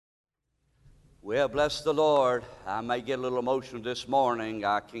Well, bless the Lord. I may get a little emotional this morning.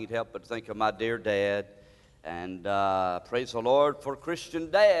 I can't help but think of my dear dad. And praise the Lord for Christian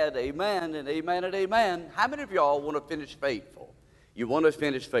dad. Amen and amen and amen. How many of y'all want to finish faithful? You want to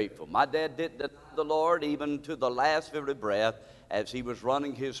finish faithful. My dad didn't deny the Lord even to the last very breath as he was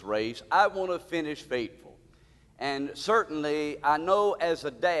running his race. I want to finish faithful. And certainly, I know as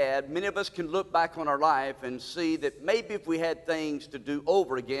a dad, many of us can look back on our life and see that maybe if we had things to do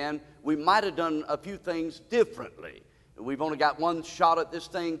over again, we might have done a few things differently. We've only got one shot at this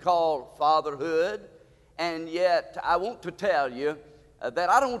thing called fatherhood, and yet I want to tell you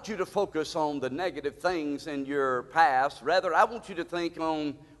that I don't want you to focus on the negative things in your past. Rather, I want you to think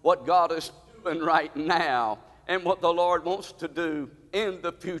on what God is doing right now and what the Lord wants to do in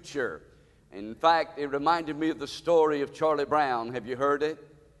the future. In fact, it reminded me of the story of Charlie Brown. Have you heard it?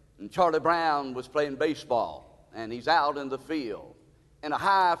 And Charlie Brown was playing baseball, and he's out in the field, and a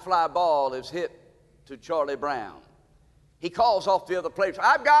high fly ball is hit to Charlie Brown. He calls off the other players,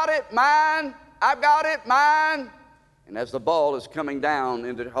 "I've got it, mine, I've got it, mine." And as the ball is coming down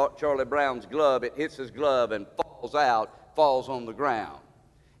into Charlie Brown's glove, it hits his glove and falls on the ground.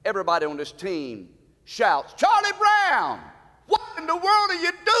 Everybody on this team shouts, "Charlie Brown! What in the world are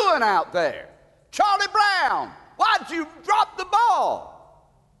you doing out there? Charlie Brown, why'd you drop the ball?"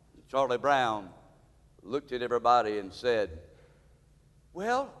 And Charlie Brown looked at everybody and said,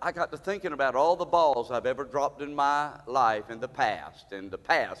 "Well, I got to thinking about all the balls I've ever dropped in my life in the past, and the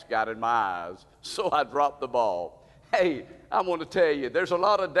past got in my eyes, so I dropped the ball." Hey, I want to tell you, there's a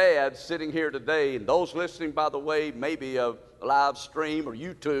lot of dads sitting here today, and those listening, by the way, maybe a live stream or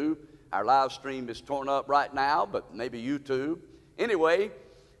YouTube. Our live stream is torn up right now, but maybe YouTube. Anyway,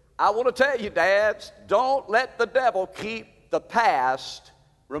 I want to tell you, dads, don't let the devil keep the past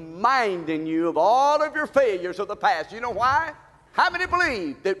reminding you of all of your failures of the past. You know why? How many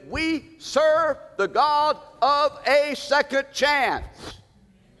believe that we serve the God of a second chance?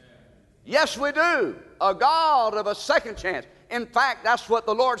 Amen. Yes, we do. A God of a second chance. In fact, that's what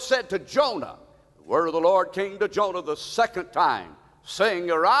the Lord said to Jonah. The word of the Lord came to Jonah the second time, saying,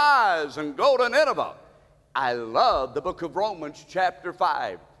 "Arise and go to Nineveh." I love the book of Romans chapter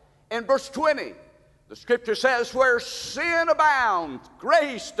 5. In verse 20, the scripture says, "Where sin abounds,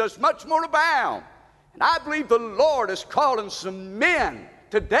 grace does much more abound." And I believe the Lord is calling some men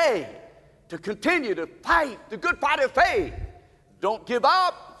today to continue to fight the good fight of faith. Don't give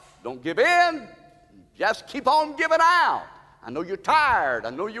up. Don't give in. Just keep on giving out. I know you're tired. I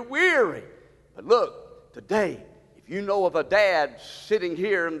know you're weary. But look, today, if you know of a dad sitting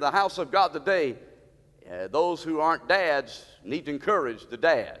here in the house of God today, those who aren't dads need to encourage the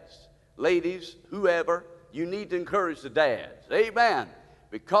dads. Ladies, whoever, you need to encourage the dads. Amen.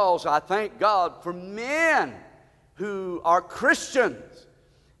 Because I thank God for men who are Christians.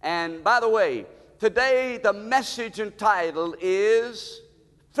 And by the way, today the message entitled is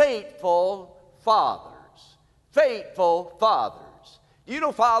Faithful Fathers. Faithful Fathers. Do you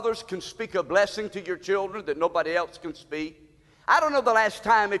know fathers can speak a blessing to your children that nobody else can speak? I don't know the last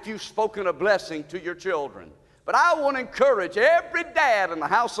time if you've spoken a blessing to your children, but I want to encourage every dad in the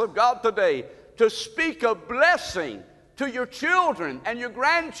house of God today to speak a blessing to your children and your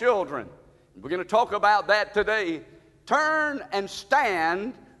grandchildren. We're going to talk about that today. Turn and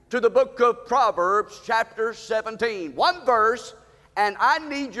stand to the book of Proverbs chapter 17. One verse, and I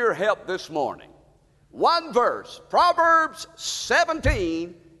need your help this morning. One verse, Proverbs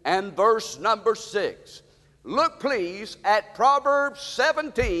 17 and verse number 6. Look please at Proverbs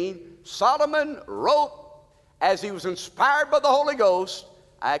 17. Solomon wrote as he was inspired by the Holy Ghost.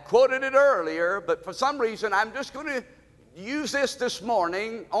 I quoted it earlier, but for some reason I'm just going to use this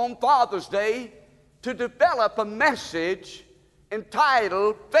morning on Father's Day to develop a message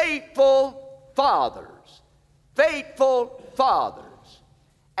entitled Faithful Fathers. Faithful Fathers.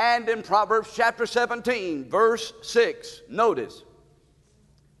 And in Proverbs chapter 17, verse 6, notice,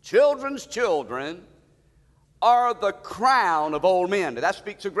 children's children are the crown of old men. That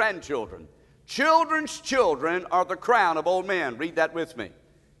speaks of grandchildren. Children's children are the crown of old men. Read that with me.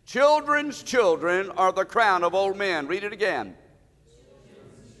 Children's children are the crown of old men. Read it again.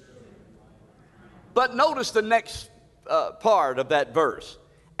 But notice the next part of that verse.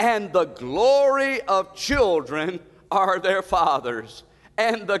 And the glory of children are their fathers.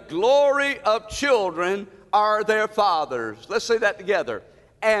 And the glory of children are their fathers. Let's say that together.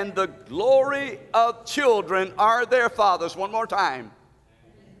 And the glory of children are their fathers. One more time.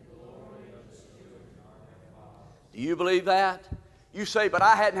 Do you believe that? You say, but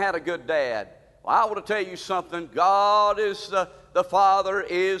I hadn't had a good dad. Well, I want to tell you something. God is the Father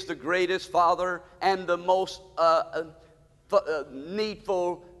is the greatest Father and the most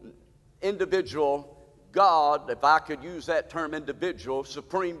needful individual God, if I could use that term, individual,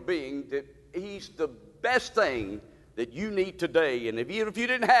 supreme being, that he's the best thing that you need today. And even if you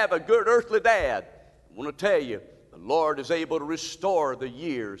didn't have a good earthly dad, I want to tell you, the Lord is able to restore the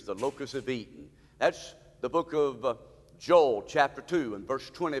years the locusts have eaten. That's the book of Joel chapter 2 and verse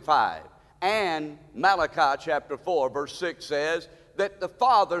 25. And Malachi chapter 4 verse 6 says that the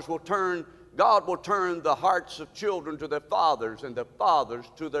fathers will turn, God will turn the hearts of children to their fathers and the fathers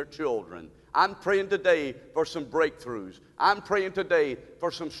to their children. I'm praying today for some breakthroughs. I'm praying today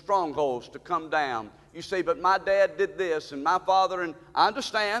for some strongholds to come down. You say, but my dad did this and my father, and I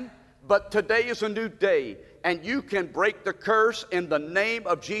understand, but today is a new day, and you can break the curse in the name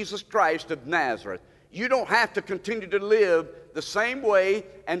of Jesus Christ of Nazareth. You don't have to continue to live the same way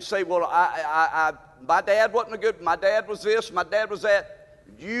and say, well, my dad wasn't good, my dad was this, my dad was that.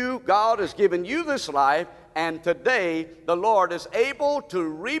 God has given you this life, and today the Lord is able to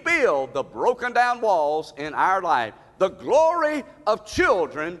rebuild the broken down walls in our life. The glory of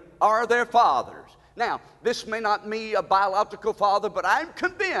children are their fathers. Now, this may not be a biological father, but I'm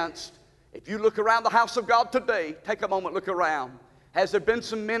convinced if you look around the house of God today, take a moment, look around. Has there been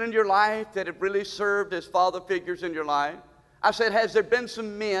some men in your life that have really served as father figures in your life? I said, has there been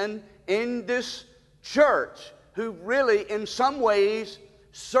some men in this church who really, in some ways,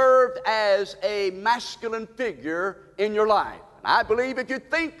 served as a masculine figure in your life? And I believe if you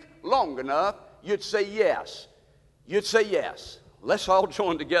think long enough, you'd say yes. You'd say yes. Let's all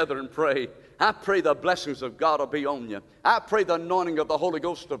join together and pray. I pray the blessings of God will be on you. I pray the anointing of the Holy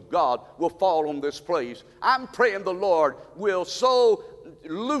Ghost of God will fall on this place. I'm praying the Lord will so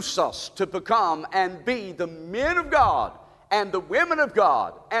loose us to become and be the men of God and the women of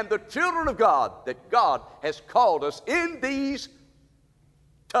God and the children of God that God has called us in these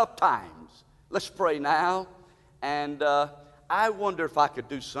tough times. Let's pray now. And I wonder if I could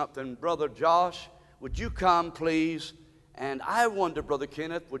do something. Brother Josh, would you come, please? And I wonder, Brother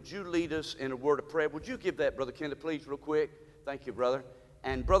Kenneth, would you lead us in a word of prayer? Would you give that, Brother Kenneth, please, real quick? Thank you, brother.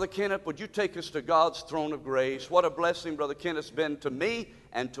 And Brother Kenneth, would you take us to God's throne of grace? What a blessing Brother Kenneth's been to me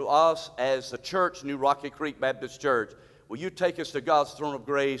and to us as the church, New Rocky Creek Baptist Church. Will you take us to God's throne of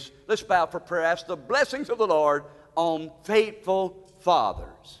grace? Let's bow for prayer. Ask the blessings of the Lord on faithful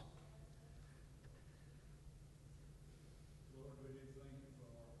fathers.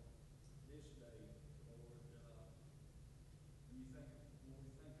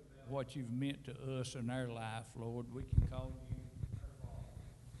 What you've meant to us in our life, Lord. We can call you our Father,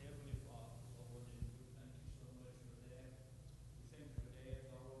 Heavenly Father, Lord, and we thank you so much for that. We thank you for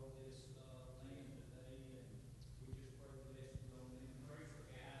Dad all over this land today, and we just pray blessings on them. Pray for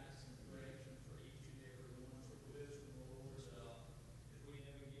guidance and direction for each and every one, for wisdom, Lord, as we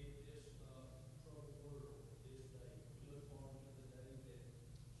navigate this troubled world this day. We look forward to the day that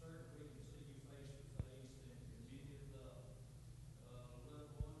certainly we can see you face to face and continue the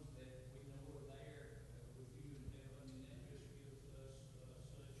loved ones that we know are there with you in heaven, and that just gives us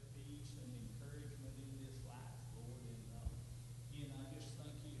such peace and encouragement in this life, Lord. And again, I just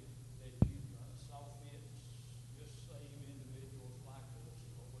thank you that you saw fit just save individuals like us,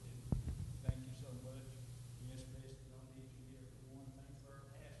 Lord. And thank you so much. Yes, blessed on each and every one. Thanks for our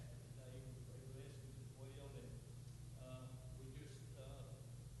pastor today. We pray blessings as well. And we just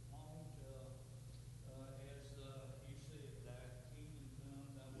long to, as you said, thy kingdom come,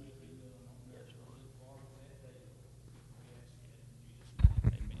 thy will be done on earth. We look forward to that day. We ask it in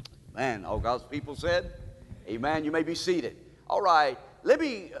Jesus' name. Amen. Man, all God's people said, amen. You may be seated. All right, let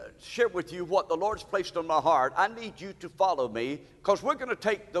me share with you what the Lord's placed on my heart. I need you to follow me because we're going to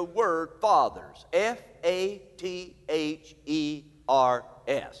take the word fathers, F-A-T-H-E-R-S,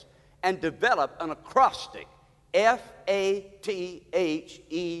 and develop an acrostic, F-A-T-H-E-R-S,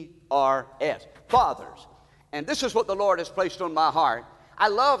 fathers. And this is what the Lord has placed on my heart. I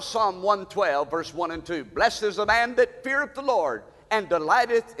love Psalm 112, verse 1 and 2. Blessed is the man that feareth the Lord and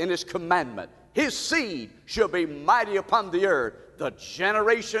delighteth in his commandment. His seed shall be mighty upon the earth. The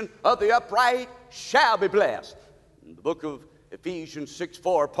generation of the upright shall be blessed. In the book of Ephesians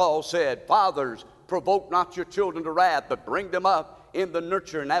 6:4, Paul said, Fathers, provoke not your children to wrath, but bring them up in the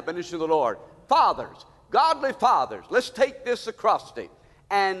nurture and admonition of the Lord. Fathers, godly fathers. Let's take this acrostic.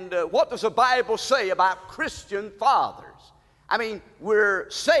 And what does the Bible say about Christian fathers? I mean, we're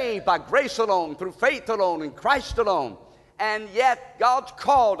saved by grace alone, through faith alone, in Christ alone. And yet God's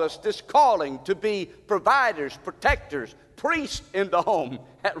called us, this calling, to be providers, protectors, priests in the home.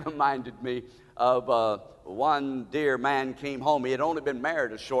 That reminded me of one dear man came home. He had only been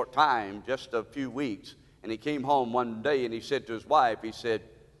married a short time, just a few weeks. And he came home one day and he said to his wife, he said,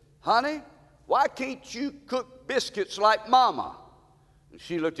 honey, why can't you cook biscuits like Mama? And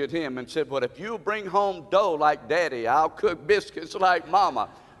she looked at him and said, well, if you'll bring home dough like Daddy, I'll cook biscuits like Mama.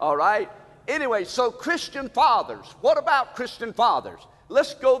 All right? Anyway, so Christian fathers. What about Christian fathers?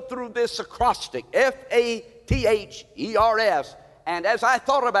 Let's go through this acrostic, F-A-T-H-E-R-S. And as I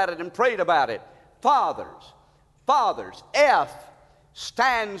thought about it and prayed about it, fathers, F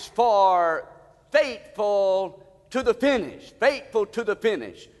stands for faithful to the finish. Faithful to the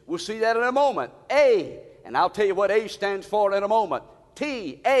finish. We'll see that in a moment. A, and I'll tell you what A stands for in a moment.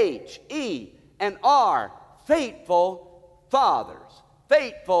 T-H-E-and-R, faithful fathers.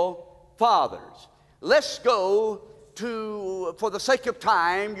 Faithful fathers. Let's go to, for the sake of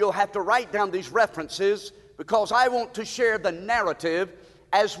time, you'll have to write down these references because I want to share the narrative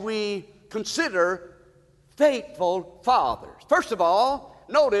as we consider faithful fathers. First of all,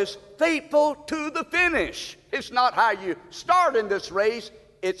 notice, faithful to the finish. It's not how you start in this race,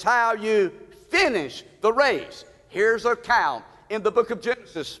 it's how you finish the race. Here's an account in the book of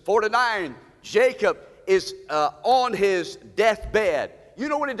Genesis 49. Jacob is on his deathbed. You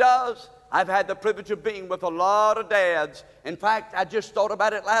know what he does? I've had the privilege of being with a lot of dads. In fact, I just thought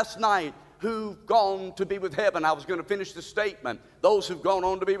about it last night, who've gone to be with heaven. I was going to finish the statement. Those who've gone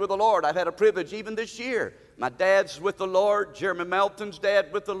on to be with the Lord. I've had a privilege even this year. My dad's with the Lord. Jeremy Melton's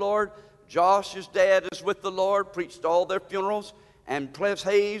dad with the Lord. Josh's dad is with the Lord. Preached all their funerals. And Ples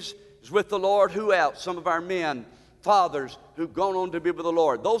Hayes is with the Lord. Who else? Some of our men, fathers, who've gone on to be with the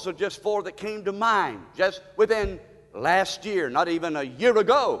Lord. Those are just four that came to mind just within last year, not even a year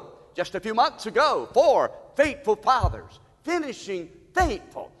ago. Just a few months ago, 4 faithful fathers, finishing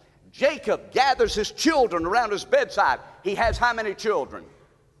faithful. Jacob gathers his children around his bedside. He has how many children?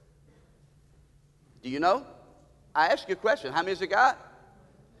 Do you know? I asked you a question. How many has he got?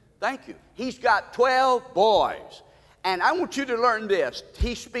 Thank you. He's got 12 boys. And I want you to learn this.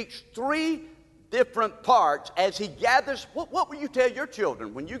 He speaks 3 different parts as he gathers. What will you tell your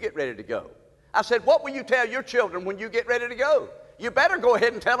children when you get ready to go? I said, what will you tell your children when you get ready to go? You better go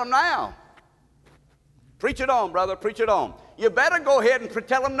ahead and tell them now. Preach it on, brother, preach it on. You better go ahead and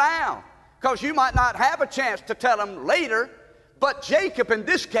tell them now, because you might not have a chance to tell them later. But Jacob, in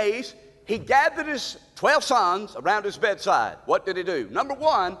this case, he gathered his 12 sons around his bedside. What did he do? Number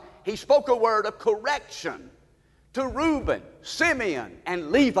 1, he spoke a word of correction to Reuben, Simeon,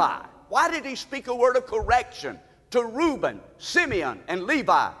 and Levi. Why did he speak a word of correction to Reuben, Simeon, and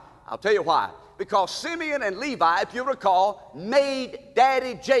Levi? I'll tell you why. Because Simeon and Levi, if you recall, made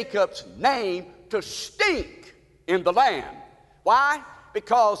Daddy Jacob's name to stink in the land. Why?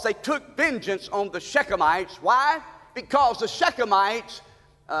 Because they took vengeance on the Shechemites. Why? Because the Shechemites,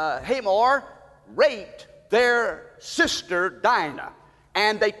 Hamor, raped their sister Dinah.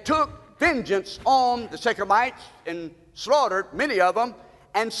 And they took vengeance on the Shechemites and slaughtered many of them.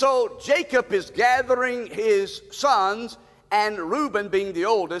 And so Jacob is gathering his sons, and Reuben being the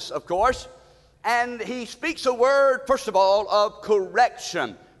oldest, of course. And he speaks a word, first of all, of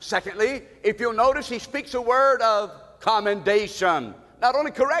correction. Secondly, if you'll notice, he speaks a word of commendation. Not only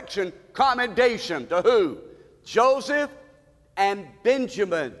correction, commendation. To who? Joseph and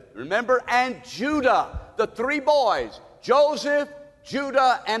Benjamin. Remember? And Judah. The 3 boys. Joseph,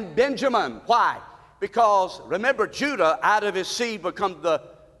 Judah, and Benjamin. Why? Because, remember, Judah, out of his seed would come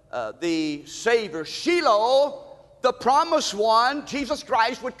the Savior. Shiloh, the promised one, Jesus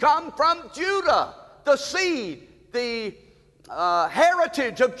Christ, would come from Judah, the seed, the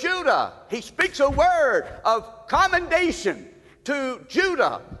heritage of Judah. He speaks a word of commendation to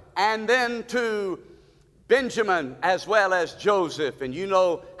Judah and then to Benjamin as well as Joseph. And you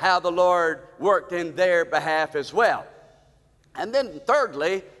know how the Lord worked in their behalf as well. And then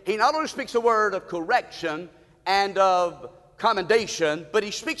thirdly, he not only speaks a word of correction and of commendation, but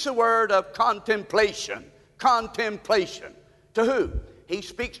he speaks a word of contemplation. Contemplation. To who? He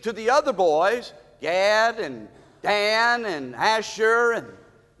speaks to the other boys, Gad and Dan and Asher and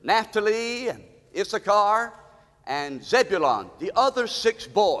Naphtali and Issachar and Zebulun, the other 6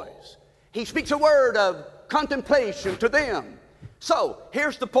 boys. He speaks a word of contemplation to them. So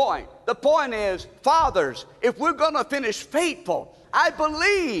here's the point. The point is, fathers, if we're going to finish faithful, I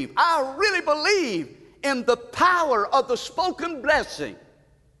really believe in the power of the spoken blessing.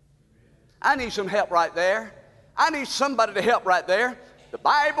 I need some help right there. I need somebody to help right there. The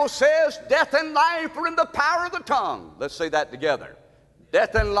Bible says death and life are in the power of the tongue. Let's say that together.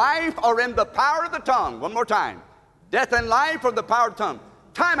 Death and life are in the power of the tongue. One more time. Death and life are in the power of the tongue.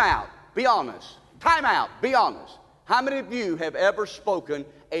 Time out. Be honest. Time out. Be honest. How many of you have ever spoken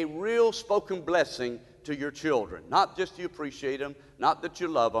a real spoken blessing to your children? Not just you appreciate them, not that you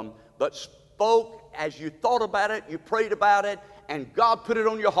love them, but spoke as you thought about it, you prayed about it, and God put it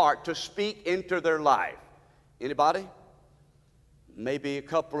on your heart to speak into their life. Anybody? Maybe a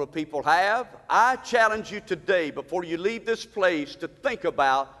couple of people have. I challenge you today, before you leave this place, to think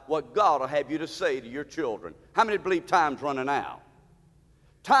about what God will have you to say to your children. How many believe time's running out?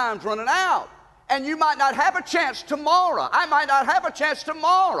 Time's running out. And you might not have a chance tomorrow. I might not have a chance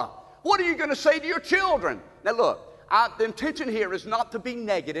tomorrow. What are you going to say to your children? Now look, the intention here is not to be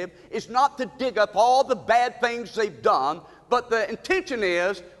negative. It's not to dig up all the bad things they've done. But the intention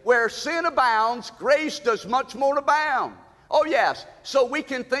is, where sin abounds, grace does much more abound. Oh yes, so we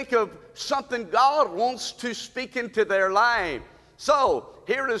can think of something God wants to speak into their life. So,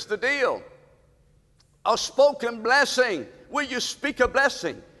 here is the deal. A spoken blessing. Will you speak a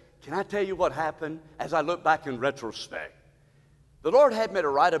blessing? Can I tell you what happened as I look back in retrospect? The Lord had me to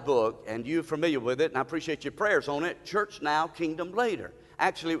write a book, and you're familiar with it, and I appreciate your prayers on it, Church Now, Kingdom Later.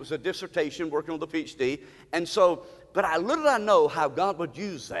 Actually, it was a dissertation working on the PhD, and so, but little I know how God would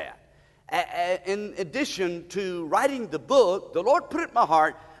use that. In addition to writing the book, the Lord put it in my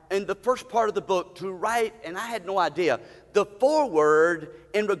heart in the first part of the book to write, and I had no idea, the foreword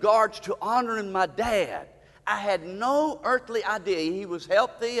in regards to honoring my dad. I had no earthly idea. He was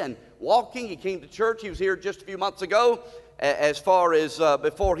healthy and walking. He came to church. He was here just a few months ago, as far as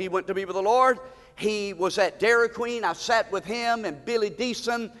before he went to be with the Lord. He was at Dairy Queen. I sat with him and Billy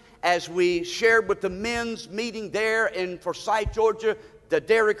Deason as we shared with the men's meeting there in Forsyth, Georgia, the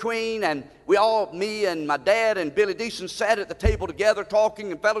Dairy Queen, and me and my dad and Billy Deason sat at the table together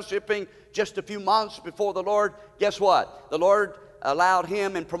talking and fellowshipping just a few months before the Lord. Guess what? The Lord allowed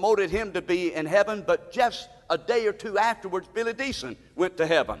him and promoted him to be in heaven, but just a day or two afterwards, Billy Deason went to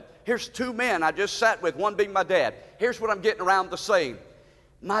heaven. Here's two men I just sat with, one being my dad. Here's what I'm getting around to saying.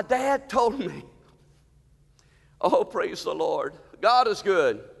 My dad told me, oh, praise the Lord, God is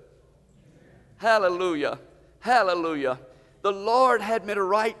good. Hallelujah, hallelujah. The Lord had me to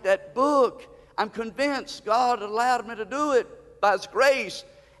write that book. I'm convinced God allowed me to do it by His grace.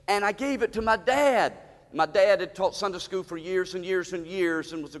 And I gave it to my dad. My dad had taught Sunday school for years and years and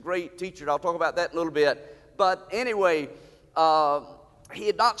years and was a great teacher. I'll talk about that in a little bit. But anyway, he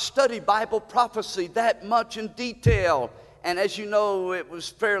had not studied Bible prophecy that much in detail. And as you know, it was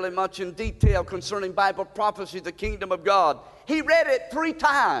fairly much in detail concerning Bible prophecy, the kingdom of God. He read it 3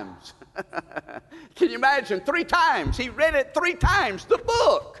 times. Can you imagine? 3 times. He read it 3 times, the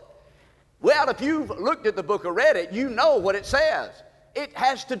book. Well, if you've looked at the book or read it, you know what it says. It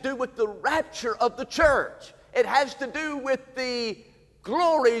has to do with the rapture of the church. It has to do with the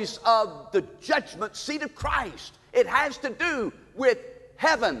glories of the judgment seat of Christ. It has to do with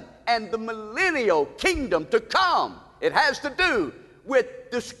heaven and the millennial kingdom to come. It has to do with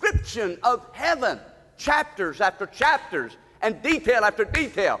description of heaven, chapters after chapters and detail after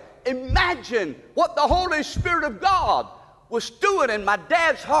detail. Imagine what the Holy Spirit of God was doing in my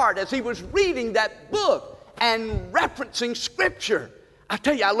dad's heart as he was reading that book and referencing Scripture. I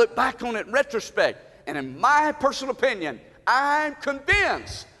tell you, I look back on it in retrospect, and in my personal opinion, I'm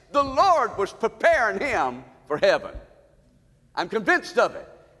convinced the Lord was preparing him for heaven. I'm convinced of it.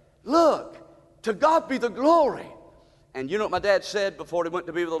 Look, to God be the glory. And you know what my dad said before he went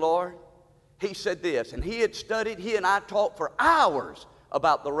to be with the Lord? He said this, and he and I talked for hours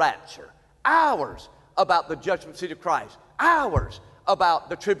about the rapture, hours about the judgment seat of Christ, hours about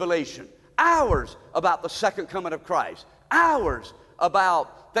the tribulation, hours about the second coming of Christ, hours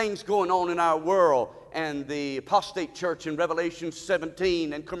about things going on in our world and the apostate church in Revelation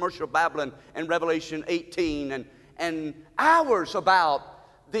 17 and commercial Babylon in Revelation 18 and hours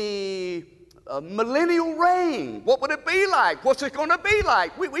about the millennial reign. What would it be like? What's it going to be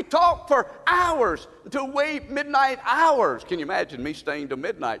like? We talked for hours until midnight hours. Can you imagine me staying to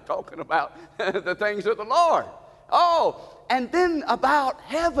midnight talking about the things of the Lord? Oh, and then about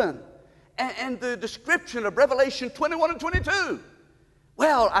heaven and the description of Revelation 21 and 22.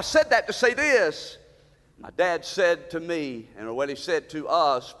 Well, I said that to say this. My dad said to me, and what he said to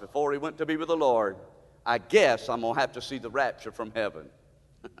us before he went to be with the Lord, I guess I'm going to have to see the rapture from heaven.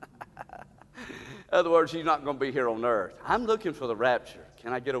 In other words, he's not going to be here on earth. I'm looking for the rapture.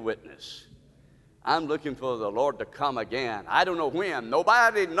 Can I get a witness? I'm looking for the Lord to come again. I don't know when.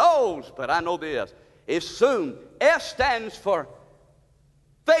 Nobody knows, but I know this. It's soon. S stands for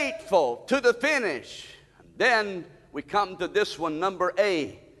faithful to the finish. Then we come to this one, number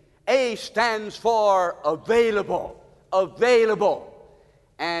A. A stands for available. Available.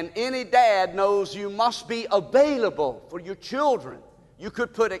 And any dad knows you must be available for your children. You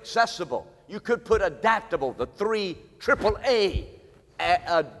could put accessible. You could put adaptable, the 3 AAA.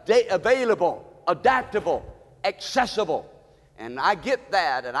 Available, adaptable, accessible. And I get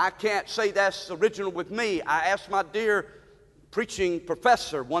that, and I can't say that's original with me. I asked my dear preaching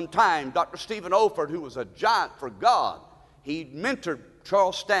professor one time, Dr. Stephen Olford, who was a giant for God. He mentored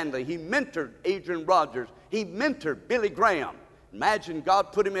Charles Stanley. He mentored Adrian Rogers. He mentored Billy Graham. Imagine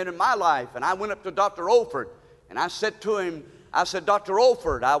God put him in my life, and I went up to Dr. Olford, and I said to him, I said, Dr.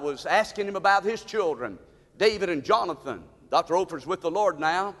 Olford, I was asking him about his children, David and Jonathan. Dr. Olford's with the Lord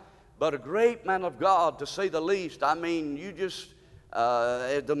now, but a great man of God, to say the least. I mean, you just,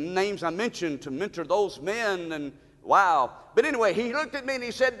 the names I mentioned, to mentor those men, and wow. But anyway, he looked at me and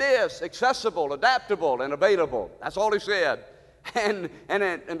he said this: accessible, adaptable, and available. That's all he said. And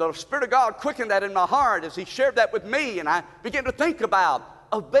the Spirit of God quickened that in my heart as he shared that with me, and I began to think about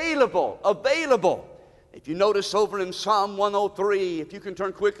available, available. If you notice over in Psalm 103, if you can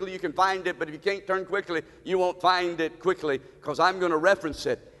turn quickly, you can find it, but if you can't turn quickly, you won't find it quickly, because I'm going to reference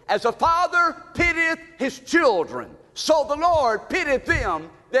it. As a father pitieth his children, so the Lord pitieth them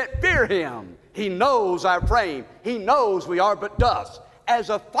that fear him. He knows our frame. He knows we are but dust. As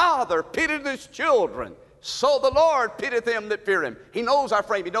a father pitieth his children, so the Lord pitieth them that fear him. He knows our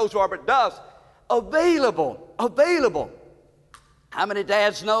frame. He knows we are but dust. Available, available. How many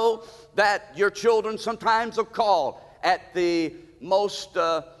dads know that your children sometimes will call at the most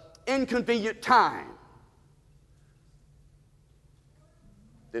inconvenient time?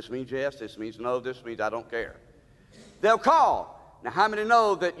 This means yes, this means no, this means I don't care. They'll call. Now, how many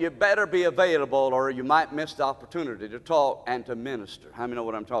know that you better be available or you might miss the opportunity to talk and to minister? How many know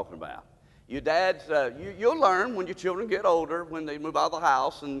what I'm talking about? You dads, you'll learn when your children get older, when they move out of the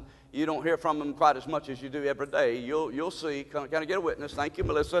house and you don't hear from them quite as much as you do every day. You'll see, can I get a witness? Thank you,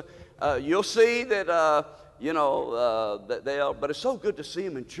 Melissa. You'll see that, that they are, but it's so good to see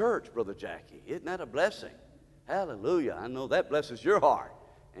them in church, Brother Jackie. Isn't that a blessing? Hallelujah. I know that blesses your heart,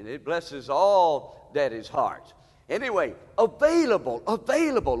 and it blesses all daddy's hearts. Anyway, available,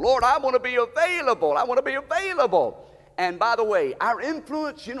 available. Lord, I want to be available. I want to be available. And by the way, our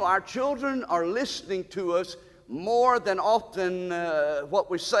influence, our children are listening to us more than often what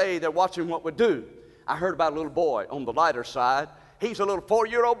we say. They're watching what we do. I heard about a little boy on the lighter side. He's a little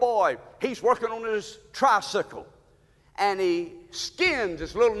 4-year-old boy. He's working on his tricycle, and he skins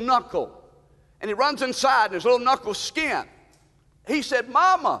his little knuckle, and he runs inside, and his little knuckle's skinned. He said,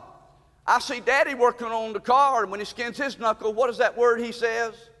 Mama, I see Daddy working on the car, and when he skins his knuckle, what is that word he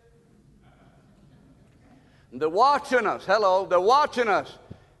says? They're watching us. Hello, they're watching us.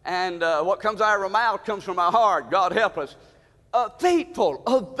 And what comes out of our mouth comes from our heart. God help us. Faithful,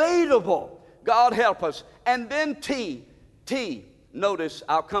 available. God help us. And then T. Notice,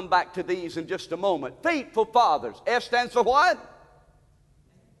 I'll come back to these in just a moment. Faithful fathers. F stands for what?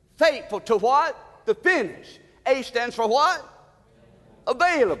 Faithful to what? To finish. A stands for what?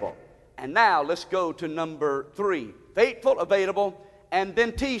 Available. And now let's go to number 3. Faithful, available. And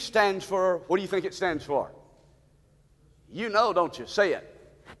then T stands for, what do you think it stands for? You know, don't you? Say it.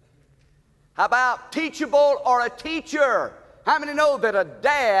 How about teachable or a teacher? How many know that a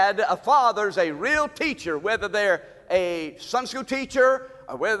dad, a father's a real teacher, whether they're a Sunday school teacher,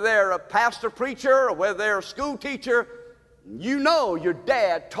 or whether they're a pastor preacher, or whether they're a school teacher? You know your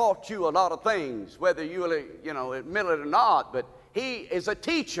dad taught you a lot of things, whether you admit it or not, but he is a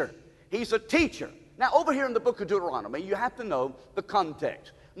teacher. He's a teacher. Now, over here in the book of Deuteronomy, you have to know the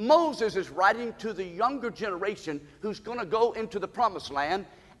context. Moses is writing to the younger generation who's going to go into the promised land,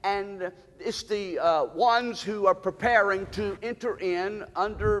 and it's the ones who are preparing to enter in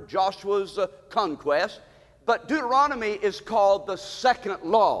under Joshua's conquest. But Deuteronomy is called the second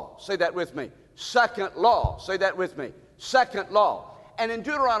law. Say that with me. Second law. Say that with me. Second law. And in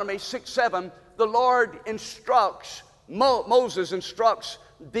Deuteronomy 6:7, the Lord instructs, Moses instructs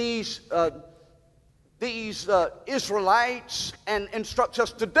these Israelites and instructs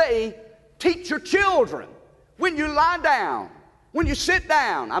us today: teach your children when you lie down, when you sit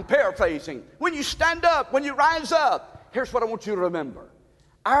down. I'm paraphrasing. When you stand up, when you rise up. Here's what I want you to remember.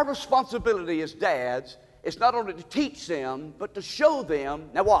 Our responsibility as dads is not only to teach them, but to show them.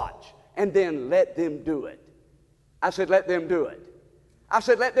 Now watch. And then let them do it. I said let them do it. I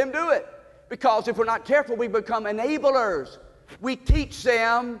said let them do it. Because if we're not careful, we become enablers. We teach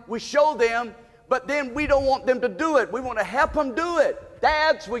them, we show them, but then we don't want them to do it. We want to help them do it.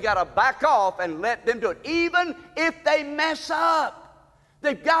 Dads, we got to back off and let them do it. Even if they mess up.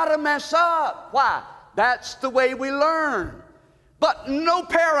 They've got to mess up. Why? That's the way we learn. But no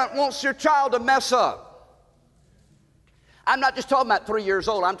parent wants your child to mess up. I'm not just talking about 3 years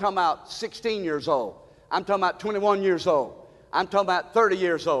old. I'm talking about 16 years old. I'm talking about 21 years old. I'm talking about 30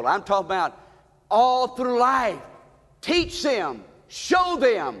 years old. I'm talking about all through life. Teach them, show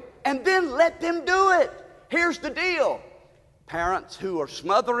them, and then let them do it. Here's the deal. Parents who are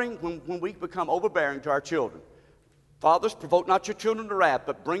smothering when we become overbearing to our children. Fathers, provoke not your children to wrath,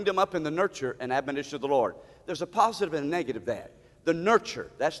 but bring them up in the nurture and admonition of the Lord. There's a positive and a negative that. The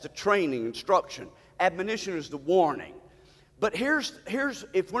nurture, that's the training, instruction. Admonition is the warning. But here's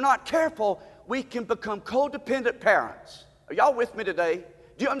if we're not careful, we can become codependent parents. Are y'all with me today?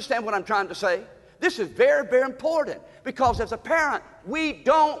 Do you understand what I'm trying to say? This is very, very important because as a parent, we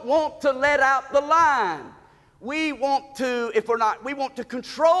don't want to let out the line. We want to, we want to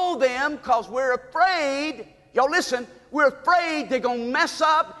control them because we're afraid. Y'all listen, we're afraid they're going to mess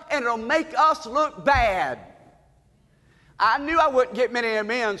up and it'll make us look bad. I knew I wouldn't get many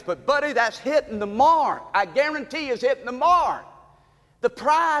amens, but buddy, that's hitting the mark. I guarantee it's hitting the mark. The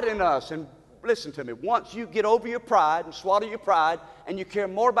pride in us, and listen to me, once you get over your pride and swallow your pride and you care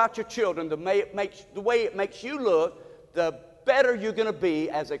more about your children, the way it makes you look, the better you're going to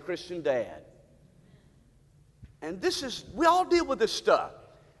be as a Christian dad. And we all deal with this stuff.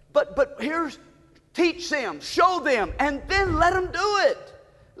 But here's, teach them, show them, and then let them do it.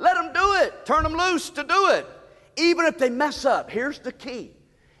 Let them do it. Turn them loose to do it. Even if they mess up, here's the key.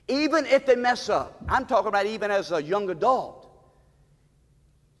 Even if they mess up, I'm talking about even as a young adult.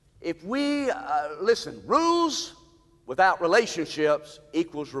 If we, listen, rules without relationships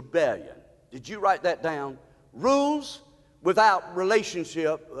equals rebellion. Did you write that down? Rules without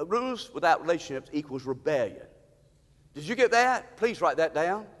relationships equals rebellion. Did you get that? Please write that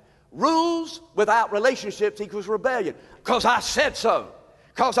down. Rules without relationships equals rebellion. Because I said so.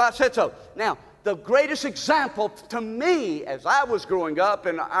 Because I said so. Now, the greatest example to me as I was growing up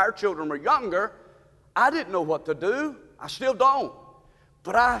and our children were younger, I didn't know what to do. I still don't.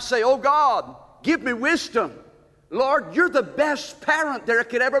 But I say, oh God, give me wisdom. Lord, you're the best parent there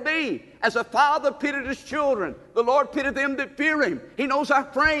could ever be. As a father pitied his children, the Lord pitied them that fear him. He knows our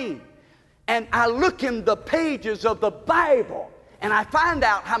frame. And I look in the pages of the Bible and I find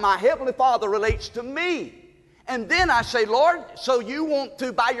out how my Heavenly Father relates to me. And then I say, Lord, so you want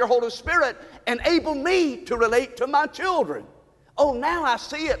to, by your Holy Spirit, enable me to relate to my children. Oh, now I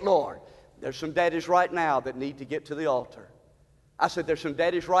see it, Lord. There's some daddies right now that need to get to the altar. I said, there's some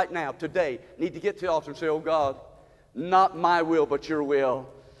daddies right now, today, need to get to the altar and say, oh God, not my will, but your will.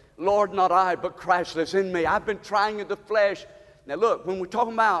 Lord, not I, but Christ lives in me. I've been trying in the flesh. Now look, when we're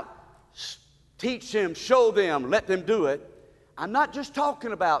talking about teach them, show them, let them do it, I'm not just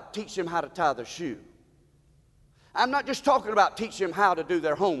talking about teach them how to tie their shoe. I'm not just talking about teaching them how to do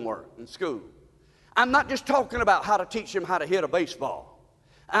their homework in school. I'm not just talking about how to teach them how to hit a baseball.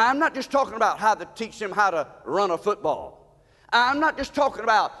 I'm not just talking about how to teach them how to run a football. I'm not just talking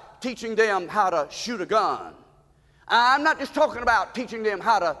about teaching them how to shoot a gun. I'm not just talking about teaching them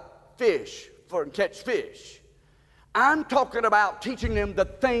how to fish and catch fish. I'm talking about teaching them the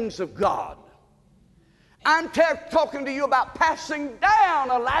things of God. I'm talking to you about passing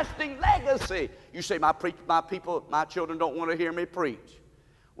down a lasting legacy. You say, my children don't want to hear me preach.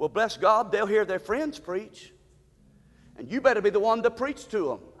 Well, bless God, they'll hear their friends preach. And you better be the one to preach to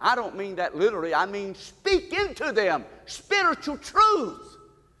them. I don't mean that literally. I mean speak into them spiritual truth.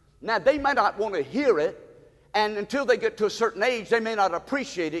 Now, they may not want to hear it, and until they get to a certain age, they may not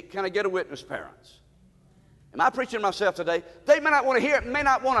appreciate it. Can I get a witness, parents? Am I preaching to myself today? They may not want to hear it, may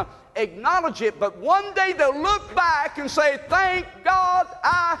not want to acknowledge it, but one day they'll look back and say, thank God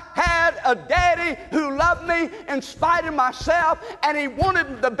I had a daddy who loved me in spite of myself, and he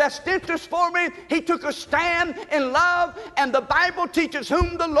wanted the best interest for me. He took a stand in love, and the Bible teaches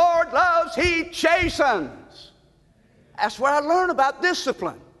whom the Lord loves, he chastens. That's where I learn about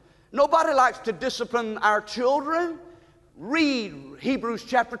discipline. Nobody likes to discipline our children. Read Hebrews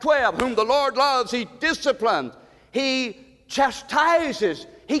chapter 12. Whom the Lord loves, he disciplines. He chastises.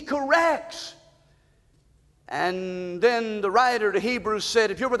 He corrects. And then the writer to Hebrews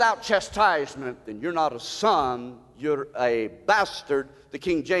said, if you're without chastisement, then you're not a son. You're a bastard, the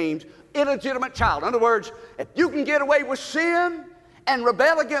King James, illegitimate child. In other words, if you can get away with sin and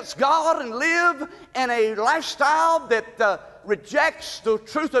rebel against God and live in a lifestyle that rejects the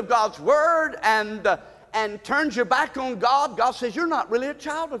truth of God's word and turns your back on God, God says you're not really a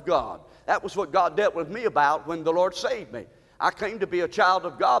child of God. That was what God dealt with me about when the Lord saved me. I claimed to be a child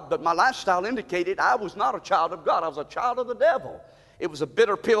of God, but my lifestyle indicated I was not a child of God. I was a child of the devil. It was a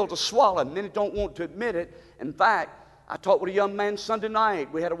bitter pill to swallow, and many don't want to admit it. In fact, I taught with a young man Sunday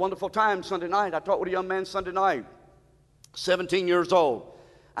night. We had a wonderful time Sunday night. I taught with a young man Sunday night, 17 years old.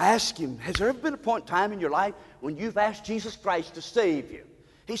 I asked him, has there ever been a point in time in your life when you've asked Jesus Christ to save you?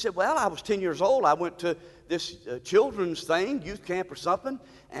 He said, well, I was 10 years old. I went to this children's thing, youth camp or something,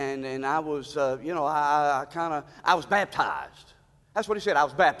 and I was, I was baptized. That's what he said, I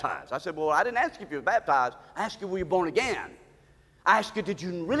was baptized. I said, well, I didn't ask you if you were baptized. I asked you, were you born again? I asked you, did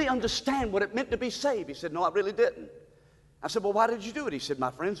you really understand what it meant to be saved? He said, no, I really didn't. I said, well, why did you do it? He said,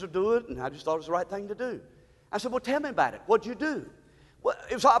 my friends would do it, and I just thought it was the right thing to do. I said, well, tell me about it. What'd you do? Well,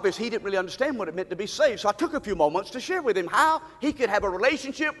 it was obvious he didn't really understand what it meant to be saved. So I took a few moments to share with him how he could have a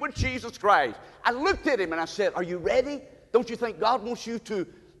relationship with Jesus Christ. I looked at him and I said, are you ready? Don't you think God wants you to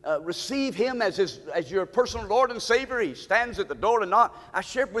receive him as your personal Lord and Savior? He stands at the door and knocks. I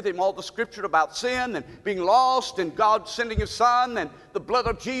shared with him all the scripture about sin and being lost and God sending his son and the blood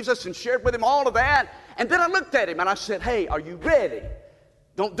of Jesus, and shared with him all of that. And then I looked at him and I said, hey, are you ready?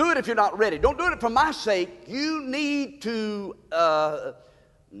 Don't do it if you're not ready. Don't do it for my sake. You need to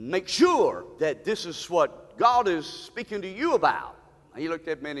make sure that this is what God is speaking to you about. He looked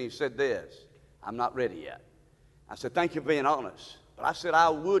at me and he said this, I'm not ready yet. I said, thank you for being honest. But I said, I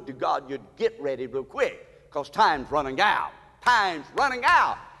would to God you'd get ready real quick, because time's running out. Time's running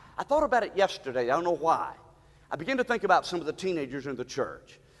out. I thought about it yesterday. I don't know why. I began to think about some of the teenagers in the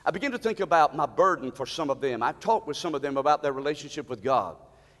church. I began to think about my burden for some of them. I talked with some of them about their relationship with God.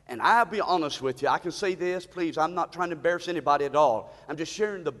 And I'll be honest with you. I can say this, please. I'm not trying to embarrass anybody at all. I'm just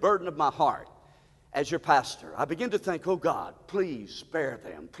sharing the burden of my heart as your pastor. I begin to think, oh God, please spare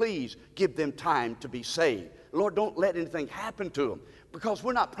them. Please give them time to be saved. Lord, don't let anything happen to them, because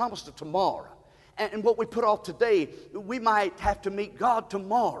we're not promised a tomorrow. And what we put off today, we might have to meet God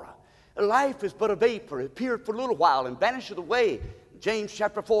tomorrow. Life is but a vapor. It appeareth for a little while and vanisheth away. James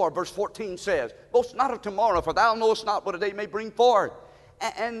chapter 4, verse 14 says, boast not of tomorrow, for thou knowest not what a day may bring forth.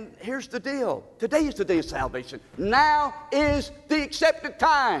 And here's the deal. Today is the day of salvation. Now is the accepted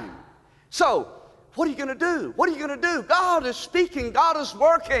time. So, what are you going to do? What are you going to do? God is speaking. God is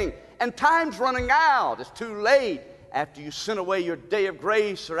working. And time's running out. It's too late. After you send away your day of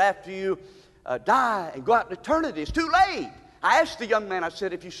grace, or after you die and go out in eternity, it's too late. I asked the young man, I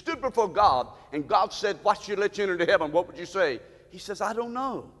said, if you stood before God and God said, why should you let you enter heaven, what would you say? He says, I don't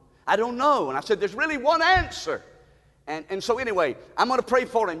know. I don't know. And I said, there's really one answer. And so anyway, I'm going to pray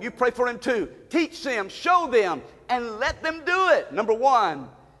for him. You pray for him too. Teach them, show them, and let them do it. Number one.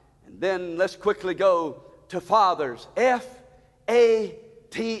 And then let's quickly go to fathers. F-A-T-H-E-R.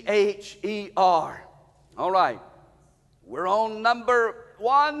 All right. We're on number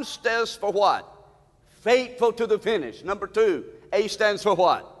one. Stands for what? Faithful to the finish. Number two. A stands for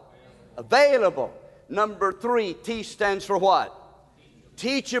what? Available. Number three. T stands for what?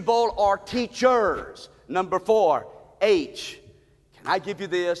 Teachable or teachers. Number four. H. Can I give you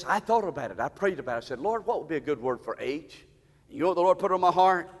this? I thought about it. I prayed about it. I said, Lord, what would be a good word for H? You know what the Lord put on my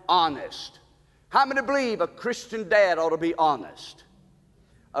heart? Honest. How many believe a Christian dad ought to be honest?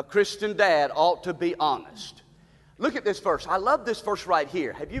 A Christian dad ought to be honest. Look at this verse. I love this verse right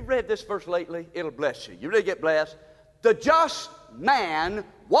here. Have you read this verse lately? It'll bless you. You really get blessed. The just man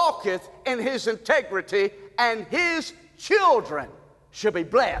walketh in his integrity, and his children shall be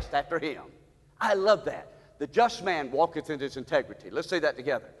blessed after him. I love that. The just man walketh in his integrity. Let's say that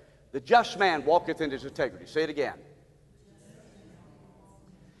together. The just man walketh in his integrity. Say it again.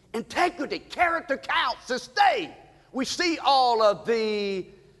 Integrity, character counts this day. We see all of the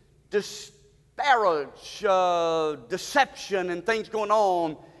disparage, deception and things going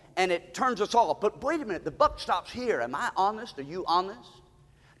on, and it turns us off. But wait a minute, the buck stops here. Am I honest? Are you honest?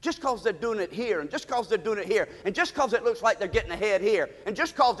 Just because they're doing it here, and just because they're doing it here, and just because it looks like they're getting ahead here, and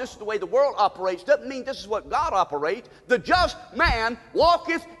just because this is the way the world operates, doesn't mean this is what God operates. The just man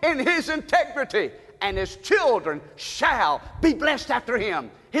walketh in his integrity, and his children shall be blessed after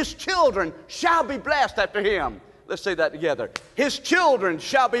him. His children shall be blessed after him. Let's say that together. His children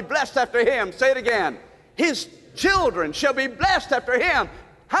shall be blessed after him. Say it again. His children shall be blessed after him.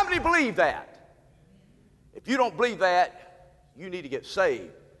 How many believe that? If you don't believe that, you need to get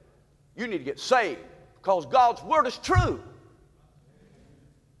saved. You need to get saved, because God's word is true.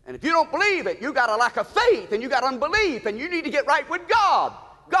 And if you don't believe it, you got a lack of faith, and you got unbelief, and you need to get right with God.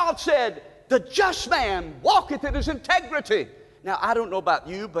 God said, the just man walketh in his integrity. Now, I don't know about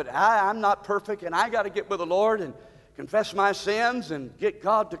you, but I'm not perfect, and I got to get with the Lord and confess my sins and get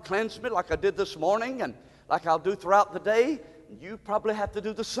God to cleanse me like I did this morning and like I'll do throughout the day. You probably have to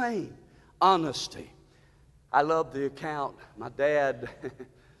do the same. Honesty. I love the account. My dad...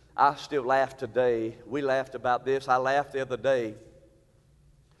 I still laugh today. We laughed about this. I laughed the other day.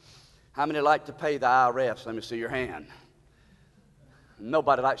 How many like to pay the IRS? Let me see your hand.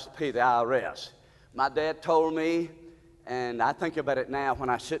 Nobody likes to pay the IRS. My dad told me, and I think about it now when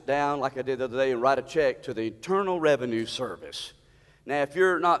I sit down like I did the other day and write a check to the Internal Revenue Service. Now, if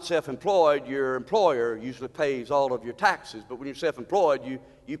you're not self-employed, your employer usually pays all of your taxes. But when you're self-employed,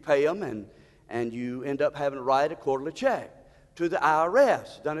 you pay them, and you end up having to write a quarterly check to the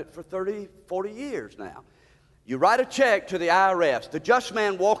IRS. Done it for 30, 40 years now. You write a check to the IRS. The just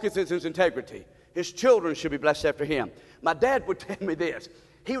man walketh in his integrity. His children should be blessed after him. My dad would tell me this.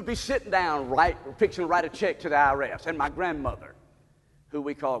 he would be sitting down, fixing to write a check to the IRS. And my grandmother, who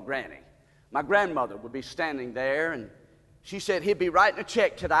we call Granny, my grandmother would be standing there, and she said he'd be writing a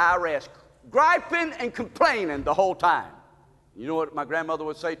check to the IRS, griping and complaining the whole time. You know what my grandmother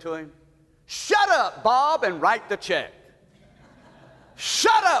would say to him? Shut up, Bob, and write the check.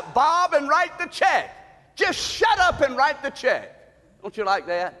 Shut up, Bob, and write the check. Just shut up and write the check. Don't you like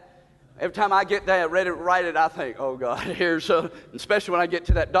that? Every time I get that, ready to write it, I think, oh, God, here's especially when I get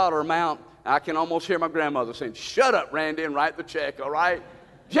to that dollar amount, I can almost hear my grandmother saying, shut up, Randy, and write the check, all right?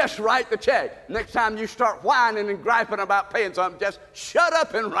 Just write the check. Next time you start whining and griping about paying something, just shut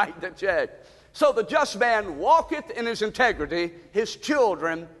up and write the check. So the just man walketh in his integrity, his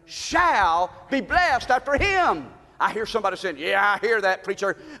children shall be blessed after him. I hear somebody saying, yeah, I hear that,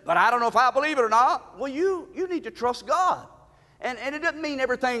 preacher, but I don't know if I believe it or not. Well, you need to trust God. And it doesn't mean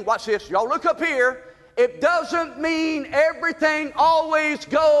everything, watch this, y'all look up here. It doesn't mean everything always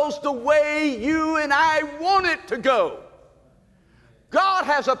goes the way you and I want it to go. God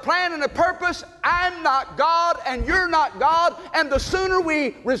has a plan and a purpose. I'm not God and you're not God. And the sooner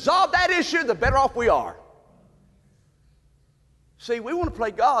we resolve that issue, the better off we are. See, we want to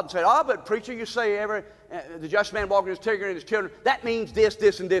play God and say, oh, but preacher, you say the just man walking his integrity and his children, that means this,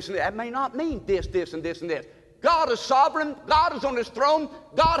 this, and this, and that. That may not mean this, this, and this, and this. God is sovereign. God is on his throne.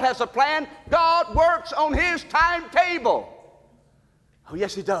 God has a plan. God works on his timetable. Oh,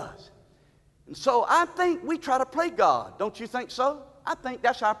 yes, he does. And so I think we try to play God. Don't you think so? I think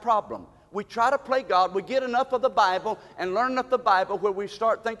that's our problem. We try to play God. We get enough of the Bible and learn enough of the Bible where we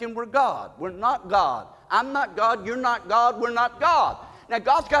start thinking we're God. We're not God. I'm not God. You're not God. We're not God. Now,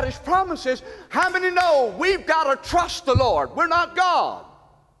 God's got his promises. How many know we've got to trust the Lord? We're not God.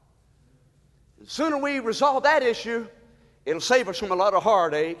 The sooner we resolve that issue, it'll save us from a lot of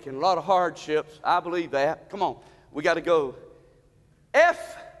heartache and a lot of hardships. I believe that. Come on. We got to go.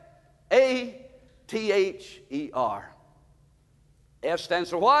 F-A-T-H-E-R. F stands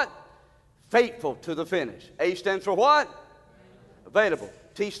for what? Faithful to the finish. A stands for what? Available.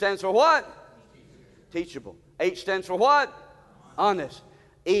 T stands for what? Teachable. H stands for what? Honest.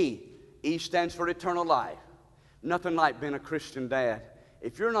 E. E stands for eternal life. Nothing like being a Christian dad.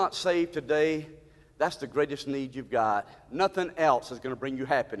 If you're not saved today, that's the greatest need you've got. Nothing else is going to bring you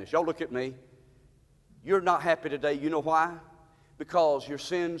happiness. Y'all look at me. You're not happy today. You know why? Because your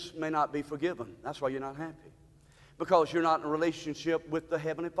sins may not be forgiven. That's why you're not happy. Because you're not in a relationship with the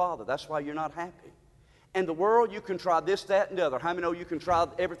Heavenly Father. That's why you're not happy. In the world, you can try this, that, and the other. How many know you can try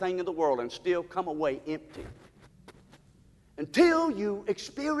everything in the world and still come away empty? Until you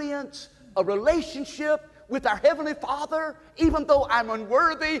experience a relationship with our Heavenly Father, even though I'm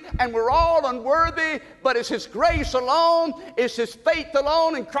unworthy, and we're all unworthy, but it's His grace alone, it's His faith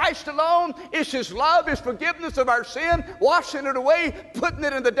alone, in Christ alone, it's His love, His forgiveness of our sin, washing it away, putting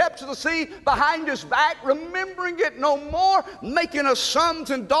it in the depths of the sea, behind His back, remembering it no more, making us sons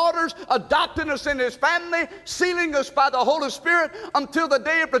and daughters, adopting us in His family, sealing us by the Holy Spirit until the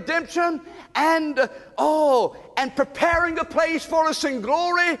day of redemption, and preparing a place for us in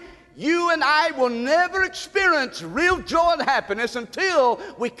glory. You and I will never experience real joy and happiness until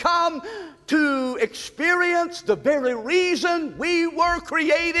we come to experience the very reason we were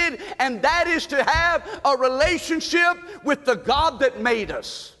created, and that is to have a relationship with the God that made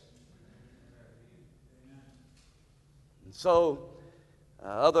us. And so,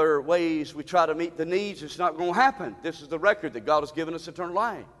 other ways we try to meet the needs, it's not going to happen. This is the record that God has given us eternal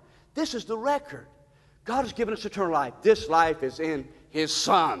life. This is the record. God has given us eternal life. This life is in His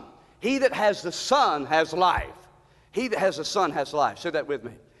Son. He that has the Son has life. He that has the Son has life. Say that with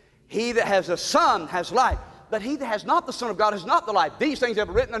me. He that has the Son has life. But he that has not the Son of God has not the life. These things have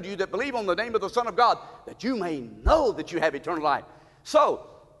been written unto you that believe on the name of the Son of God, that you may know that you have eternal life. So,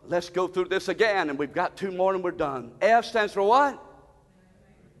 let's go through this again, and we've got two more and we're done. F stands for what?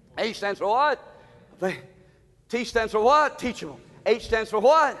 A stands for what? T stands for what? Teachable. H stands for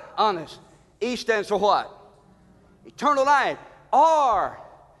what? Honest. E stands for what? Eternal life. R.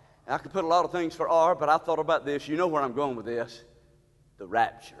 I could put a lot of things for R, but I thought about this. You know where I'm going with this. The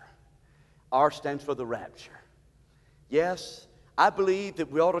rapture. R stands for the rapture. Yes, I believe that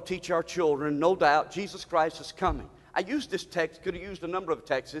we ought to teach our children, no doubt, Jesus Christ is coming. I used this text, could have used a number of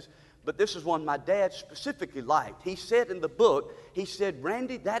texts, but this is one my dad specifically liked. He said in the book, he said,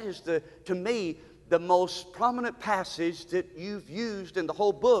 Randy, that is to me, the most prominent passage that you've used in the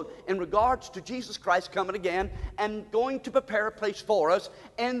whole book in regards to Jesus Christ coming again and going to prepare a place for us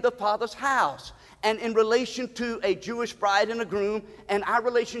in the Father's house. And in relation to a Jewish bride and a groom and our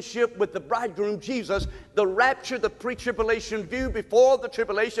relationship with the bridegroom Jesus, the rapture, the pre-tribulation view before the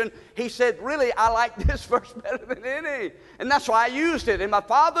tribulation, he said, really, I like this verse better than any. And that's why I used it. In my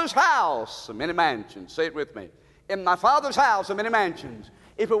Father's house are many mansions. Say it with me. In my Father's house are many mansions.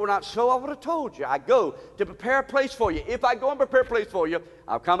 If it were not so, I would have told you. I go to prepare a place for you. If I go and prepare a place for you,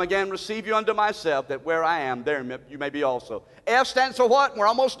 I'll come again and receive you unto myself, that where I am, there you may be also. F stands for what? We're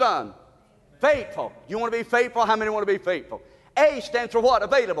almost done. Faithful. You want to be faithful? How many want to be faithful? A stands for what?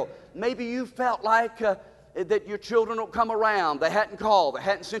 Available. Maybe you felt like that your children don't come around. They hadn't called. They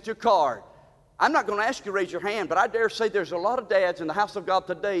hadn't sent you a card. I'm not going to ask you to raise your hand, but I dare say there's a lot of dads in the house of God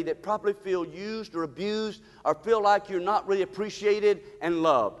today that probably feel used or abused or feel like you're not really appreciated and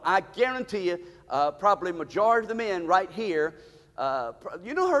loved. I guarantee you, probably majority of the men right here,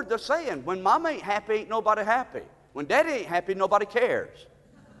 you know, heard the saying, when mama ain't happy, ain't nobody happy. When daddy ain't happy, nobody cares.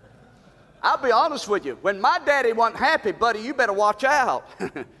 I'll be honest with you. When my daddy wasn't happy, buddy, you better watch out. I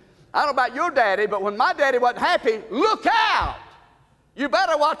don't know about your daddy, but when my daddy wasn't happy, look out. You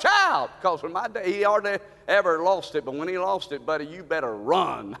better watch out, because when my daddy, he hardly ever lost it, but when he lost it, buddy, you better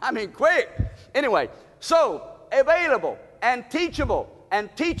run. I mean, quick. Anyway, so available and teachable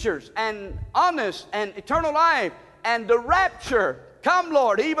and teachers and honest and eternal life and the rapture. Come,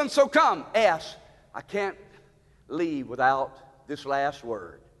 Lord, even so come. S. I can't leave without this last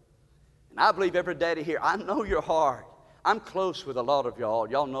word. And I believe every daddy here, I know your heart. I'm close with a lot of y'all.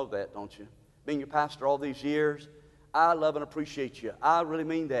 Y'all know that, don't you? Being your pastor all these years, I love and appreciate you. I really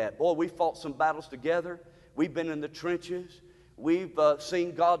mean that. Boy, we fought some battles together. We've been in the trenches. We've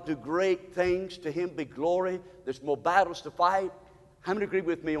seen God do great things. To Him be glory. There's more battles to fight. How many agree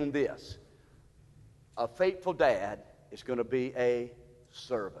with me on this? A faithful dad is going to be a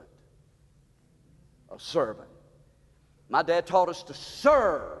servant. A servant. My dad taught us to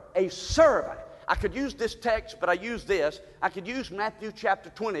serve, a servant. I could use this text, but I use this. I could use Matthew chapter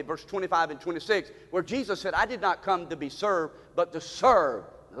 20, verse 25 and 26, where Jesus said, I did not come to be served, but to serve,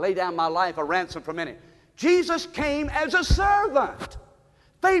 lay down my life a ransom for many. Jesus came as a servant.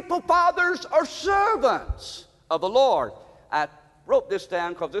 Faithful fathers are servants of the Lord. I wrote this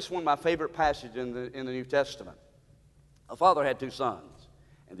down because this is one of my favorite passages in the New Testament. A father had two sons.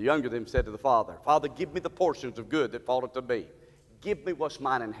 And the younger of them said to the father, Father, give me the portions of good that falleth to me. Give me what's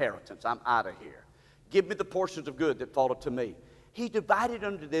mine inheritance. I'm out of here. Give me the portions of good that falleth to me. He divided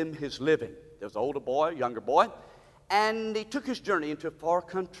unto them his living. There was an older boy, a younger boy, and he took his journey into a far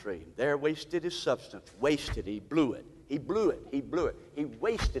country. There wasted his substance. Wasted. He blew it. He blew it. He blew it. He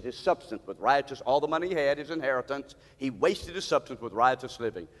wasted his substance with riotous, all the money he had, his inheritance. He wasted his substance with riotous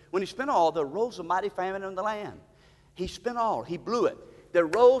living. When he spent all, there arose a mighty famine in the land. He spent all. He blew it. There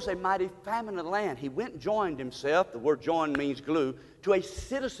rose a mighty famine in the land. He went and joined himself, the word join means glue, to a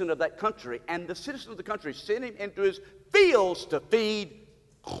citizen of that country. And the citizen of the country sent him into his fields to feed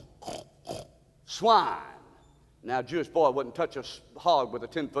swine. Now, a Jewish boy wouldn't touch a hog with a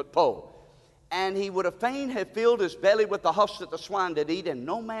 10-foot pole. And he would have fain have filled his belly with the husk that the swine did eat, and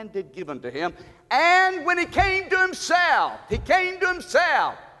no man did give unto him. And when he came to himself,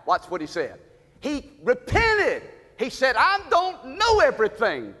 watch what he said. He repented. He said, I don't know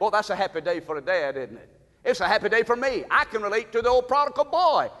everything. Boy, that's a happy day for a dad, isn't it? It's a happy day for me. I can relate to the old prodigal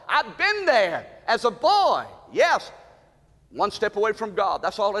boy. I've been there as a boy. Yes, one step away from God.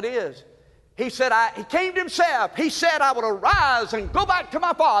 That's all it is. He said, he came to himself. He said, I will arise and go back to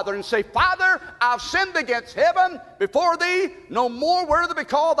my father and say, Father, I've sinned against heaven before thee. No more worthy to be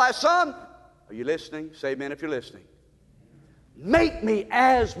called thy son. Are you listening? Say amen if you're listening. Make me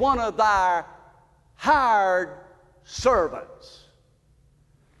as one of thy hired servants.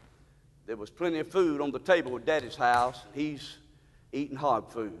 There was plenty of food on the table at Daddy's house. He's eating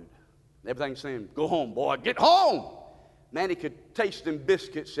hog food. Everything's saying, go home, boy, get home. Man, he could taste them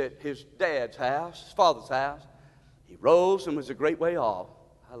biscuits at his dad's house, his father's house. He rose and was a great way off.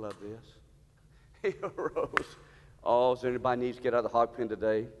 I love this. He arose. Oh, is there anybody needs to get out of the hog pen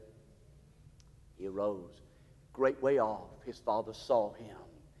today? He arose. Great way off. His father saw him,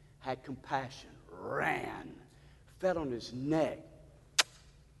 had compassion, ran, fell on his neck,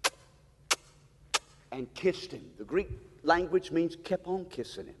 and kissed him. The Greek language means kept on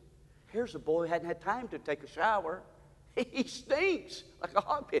kissing him. Here's a boy who hadn't had time to take a shower. He stinks like a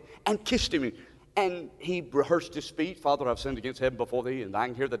hog pit. And kissed him. And he rehearsed his speech. Father, I've sinned against heaven before thee. And I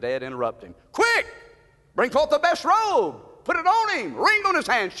can hear the dad interrupt him. Quick! Bring forth the best robe. Put it on him. Ring on his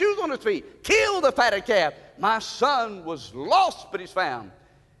hand. Shoes on his feet. Kill the fatted calf. My son was lost, but he's found.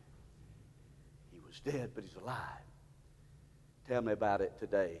 He was dead, but he's alive. Tell me about it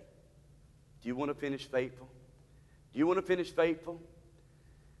today. Do you want to finish faithful? Do you want to finish faithful?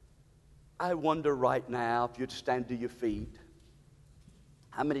 I wonder right now, if you'd stand to your feet,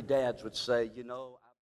 how many dads would say, you know,